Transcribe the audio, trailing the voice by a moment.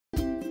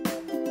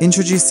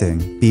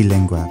Introducing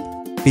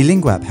Beelinguapp.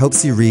 Beelinguapp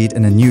helps you read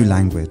in a new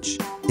language.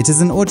 It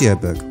is an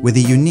audiobook with a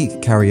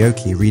unique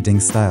karaoke reading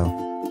style,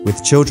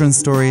 with children's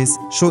stories,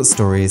 short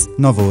stories,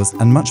 novels,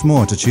 and much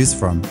more to choose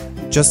from.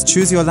 Just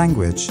choose your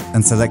language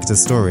and select a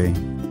story.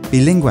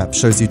 Beelinguapp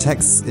shows you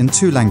texts in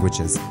 2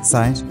 languages,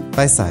 side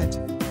by side.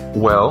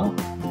 Well,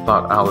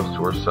 thought Alice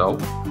to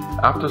herself,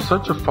 after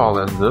such a fall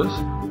as this,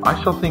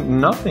 I shall think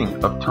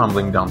nothing of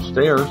tumbling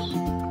downstairs.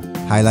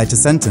 Highlight a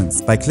sentence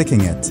by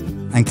clicking it,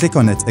 and click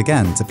on it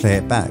again to play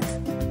it back.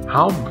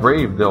 How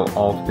brave they'll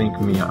all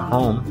think me at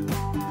home.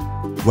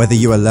 Whether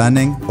you are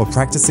learning or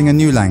practicing a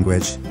new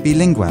language,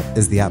 Beelinguapp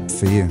is the app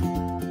for you.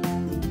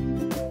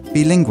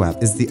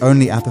 Beelinguapp is the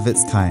only app of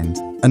its kind,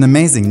 an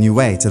amazing new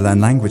way to learn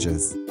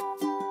languages.